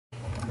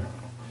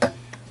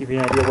Give you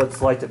an idea what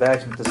it's like to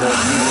vacuum with this old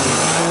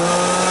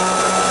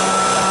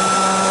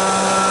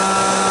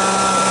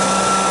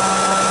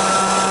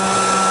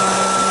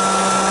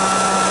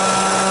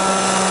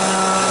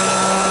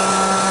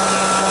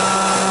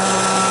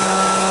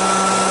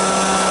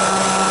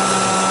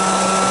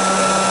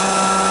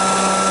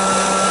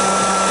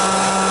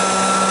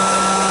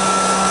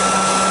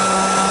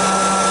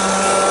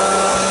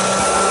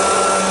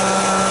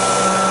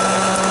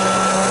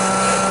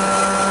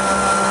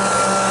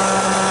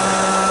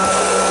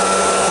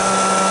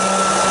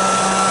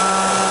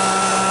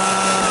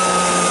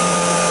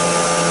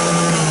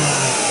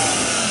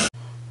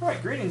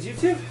Greetings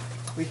YouTube.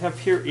 We have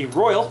here a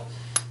Royal,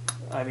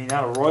 I mean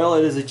not a Royal,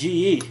 it is a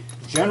GE,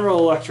 General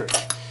Electric.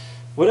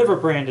 Whatever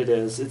brand it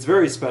is, it's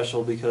very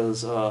special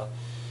because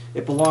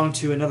it belonged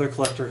to another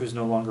collector who's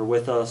no longer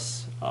with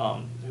us,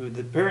 who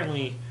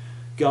apparently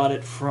got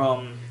it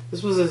from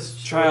this was his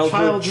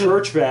childhood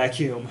church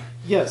vacuum.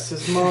 Yes,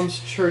 his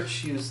mom's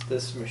church used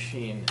this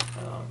machine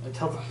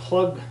until the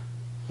plug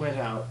went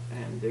out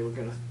and they were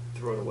going to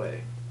throw it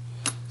away.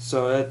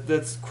 So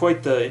that's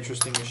quite the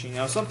interesting machine.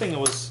 Now something that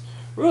was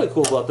really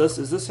cool about this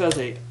is this has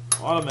a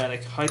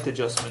automatic height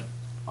adjustment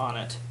on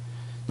it.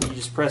 You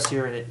just press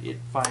here and it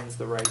finds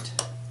the right.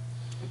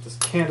 It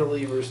just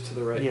cantilevers to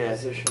the right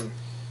position.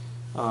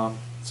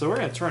 So we're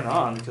going to turn it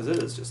on because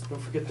it is just... Don't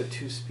forget the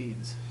 2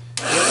 speeds.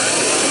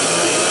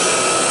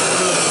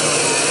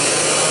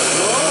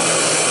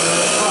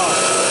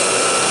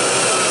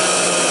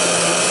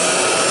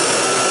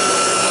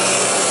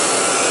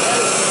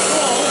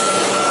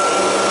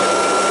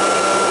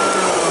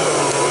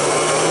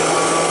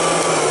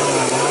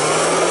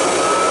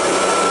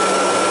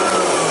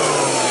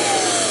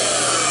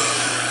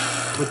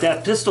 With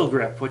that pistol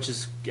grip, which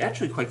is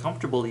actually quite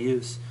comfortable to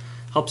use,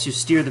 helps you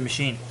steer the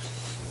machine.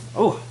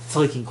 Oh, it's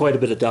leaking quite a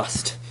bit of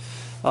dust.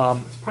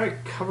 It's probably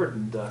covered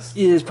in dust.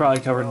 It is probably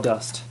covered in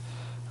dust.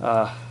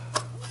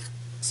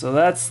 So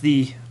that's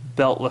the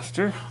belt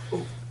lifter,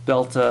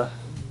 belt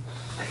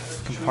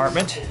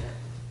compartment.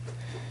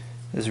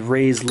 There's a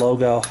raised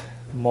logo,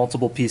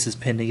 multiple pieces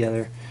pinned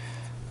together,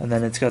 and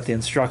then it's got the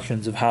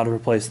instructions of how to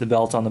replace the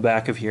belt on the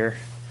back of here.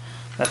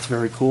 That's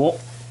very cool.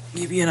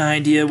 Give you an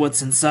idea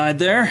what's inside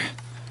there.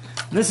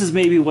 This is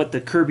maybe what the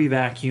Kirby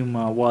vacuum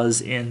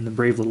was in the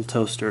Brave Little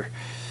Toaster,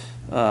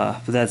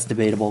 but that's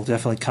debatable.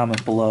 Definitely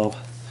comment below.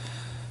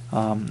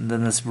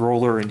 Then this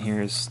roller in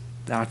here is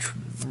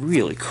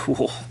really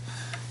cool.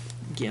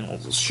 Again, we'll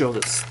just show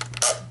this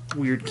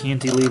weird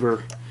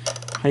cantilever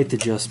height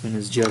adjustment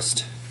is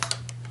just,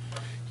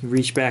 you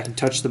reach back and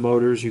touch the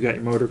motors, you got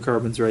your motor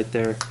carbons right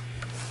there.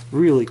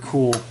 Really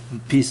cool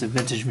piece of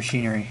vintage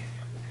machinery.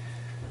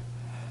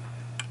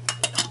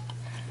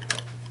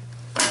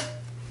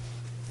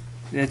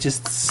 It's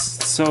just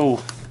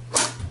so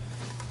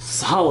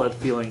solid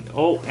feeling.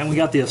 Oh, and we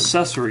got the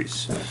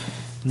accessories.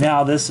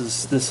 Now this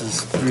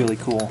is really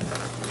cool.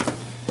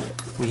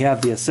 We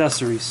have the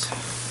accessories.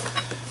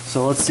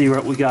 So let's see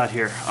what we got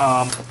here.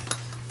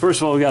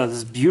 First of all, we got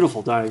this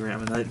beautiful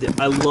diagram,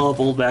 and I love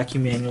old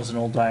vacuum manuals and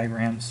old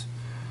diagrams.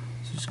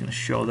 So I'm just going to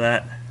show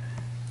that.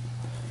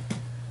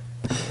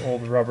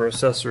 Old rubber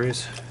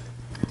accessories.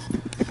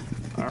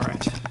 All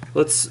right.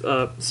 Let's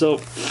so.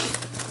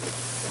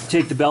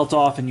 Take the belt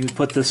off and you would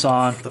put this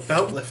on. The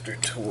belt lifter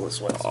tool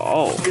is what's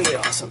really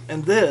awesome.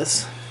 And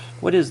this,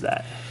 what is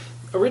that?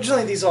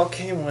 Originally these all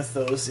came with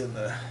those in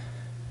the...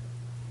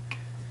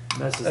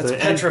 That's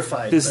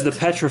petrified. This is the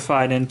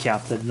petrified end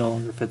cap that no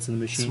longer fits in the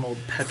machine. Some old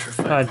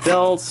petrified.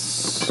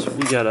 Belts.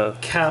 We got a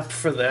cap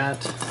for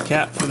that.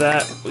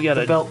 We got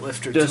a belt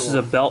lifter tool. This is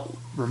a belt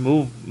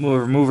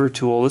remover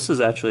tool. This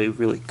is actually a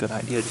really good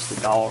idea. Just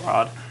a dowel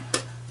rod.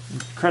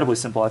 Incredibly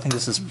simple. I think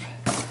this is...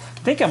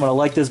 I think I'm going to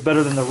like this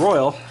better than the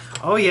Royal.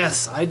 Oh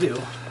yes, I do.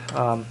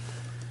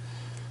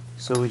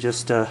 So we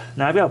just now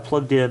I've got it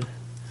plugged in.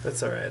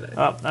 That's all right.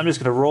 I'm just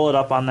going to roll it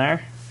up on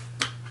there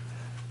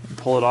and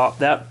pull it off.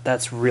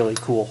 That's really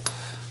cool.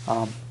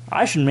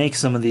 I should make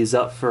some of these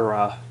up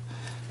for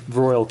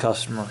Royal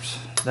customers.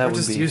 That would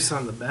just be use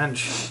on the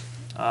bench.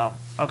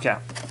 Okay.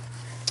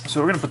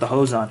 So we're going to put the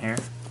hose on here.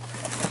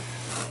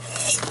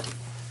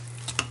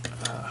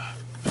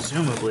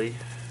 Presumably,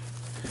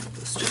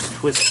 this just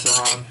twists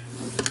on.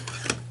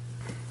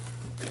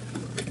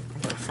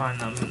 Find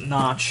the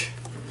notch.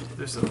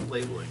 There's a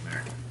labeling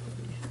there.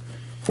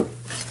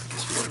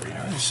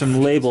 There's some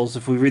labels.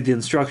 If we read the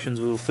instructions,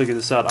 we'll figure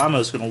this out. I'm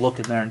just going to look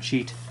in there and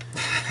cheat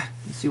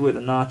and see where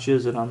the notch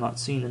is, and I'm not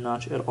seeing the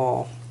notch at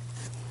all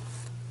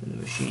in the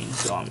machine.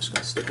 So I'm just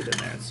going to stick it in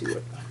there and see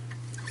what.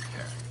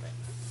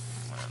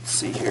 Let's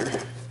see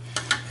here.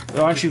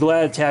 Well, aren't you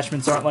glad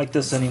attachments aren't like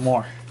this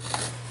anymore?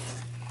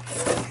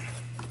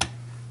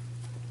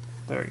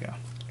 There we go.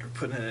 You're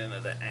putting it in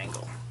at an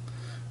angle.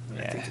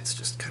 Yeah. I think it's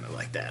just kind of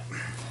like that.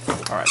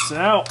 Alright, so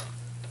now...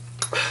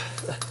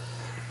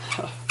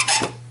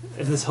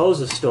 And this hose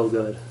is still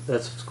good.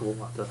 That's what's cool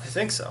about this. I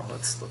think so.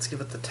 Let's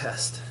give it the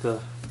test.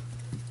 Let's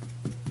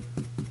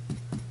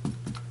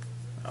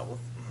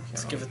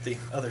give it the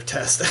other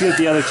test. Give it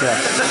the other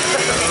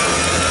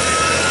test.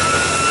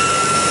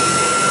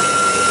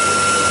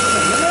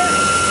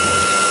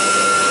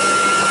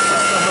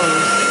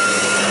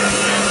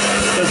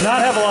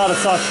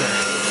 suction.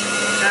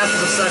 Half of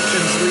the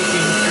suction's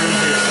leaking through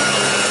here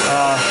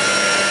somewhere.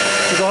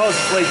 So the hose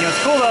is leaking.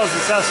 What's cool about those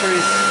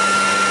accessories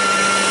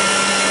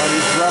are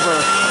these rubber.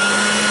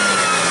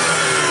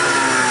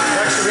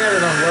 Actually, we had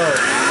it on low.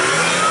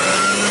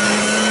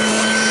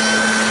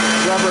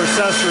 Rubber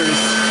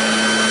accessories.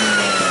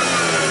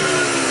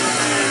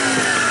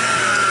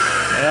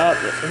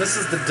 Yeah. And this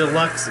is the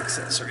deluxe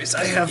accessories.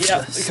 I have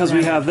Because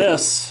we have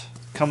this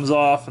comes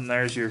off, and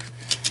there's your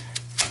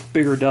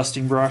bigger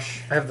dusting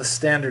brush. I have the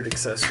standard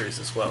accessories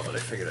as well, but I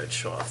figured I'd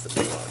show off the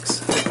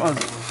deluxe.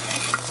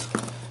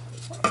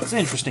 It's an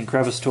interesting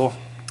crevice tool.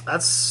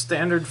 That's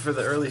standard for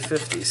the early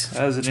 50s.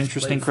 That is an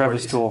interesting Late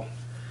crevice 40s. tool.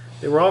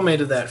 They were all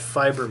made of that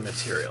fiber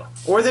material.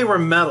 Or they were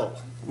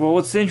metal. Well,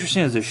 what's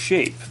interesting is the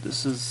shape.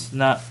 This is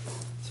not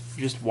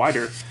just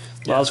wider.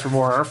 Allows for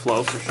more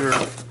airflow for sure.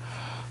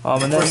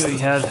 And then we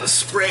had The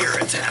sprayer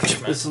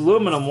attachment. this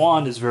aluminum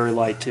wand is very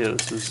light too.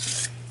 This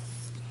is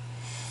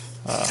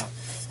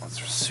that's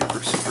super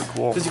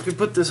cool. Because you could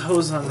put this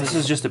hose on This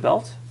is just a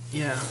belt.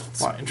 Yeah,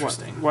 it's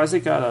interesting. Why's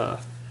it got a?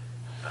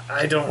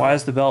 I don't Why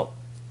is the belt?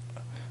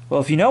 Well,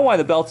 if you know why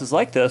the belt is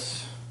like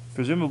this,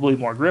 presumably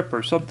more grip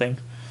or something.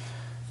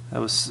 That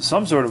was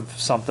some sort of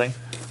something.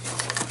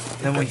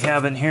 Then we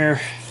have in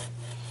here.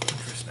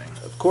 Interesting.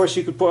 Of course,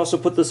 you could also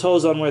put this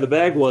hose on where the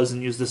bag was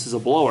and use this as a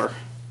blower.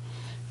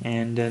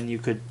 And then you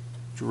could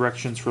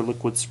directions for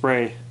liquid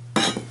spray.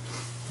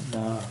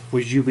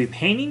 Would you be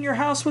painting your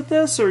house with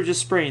this or just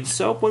spraying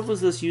soap? What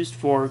was this used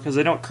for? Because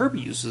I know what Kirby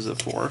uses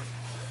it for.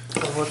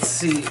 Well, let's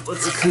see.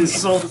 Let's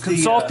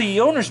consult the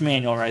owner's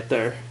manual right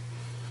there.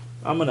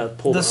 I'm gonna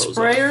pull the The hose up.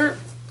 sprayer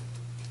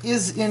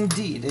is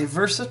indeed a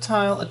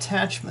versatile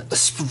attachment.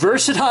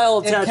 Versatile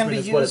attachment It can be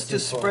is what used it's to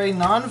used for. spray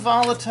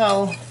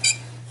non-volatile,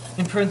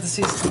 in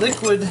parentheses,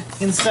 liquid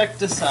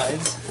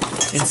insecticides,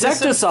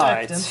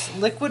 Insecticides. disinfectants,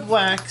 liquid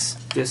wax,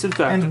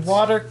 Disinfectants. and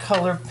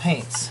watercolor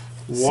paints.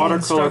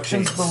 Watercolor See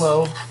instructions paints.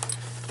 below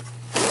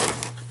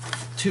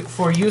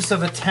for use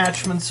of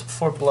attachments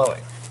for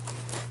blowing.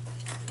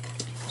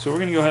 So we're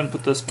going to go ahead and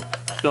put this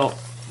belt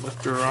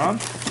lifter on.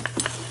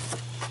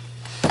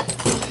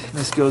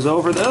 This goes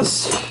over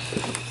this.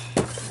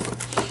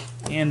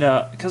 And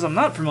because I'm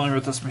not familiar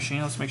with this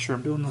machine, let's make sure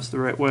I'm doing this the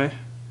right way.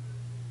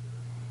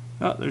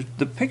 Oh,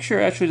 the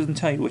picture actually doesn't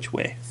tell you which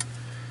way.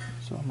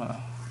 So I'm going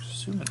to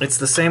assume it. It's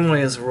the same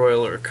way as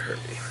Royal or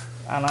Kirby.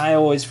 And I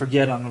always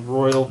forget on the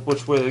Royal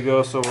which way to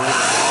go, so we're gonna...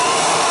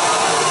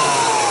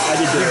 I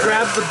did do You it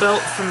grab the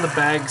belt from the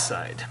bag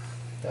side.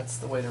 That's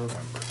the way to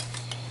remember.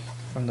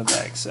 from the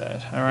back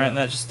side. All right, and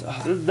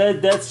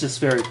that's just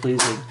very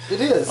pleasing.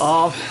 It is.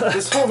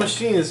 This whole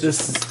machine is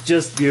This is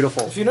just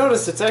beautiful. If you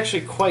notice, it's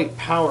actually quite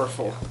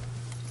powerful.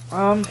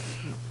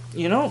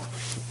 You know,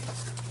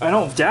 I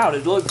don't doubt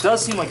it. It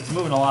does seem like it's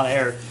moving a lot of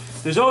air.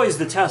 There's always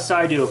the tests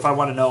I do if I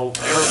want to know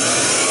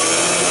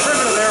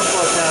primitive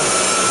airflow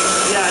test.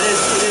 Yeah, it is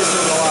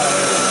moving a lot of air.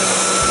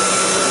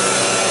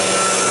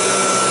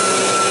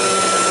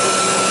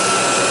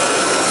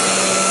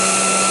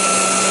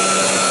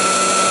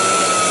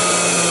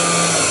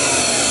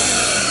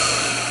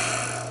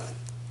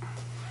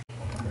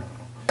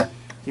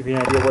 Give you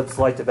an idea what it's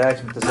like to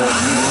vacuum with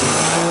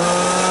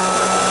this.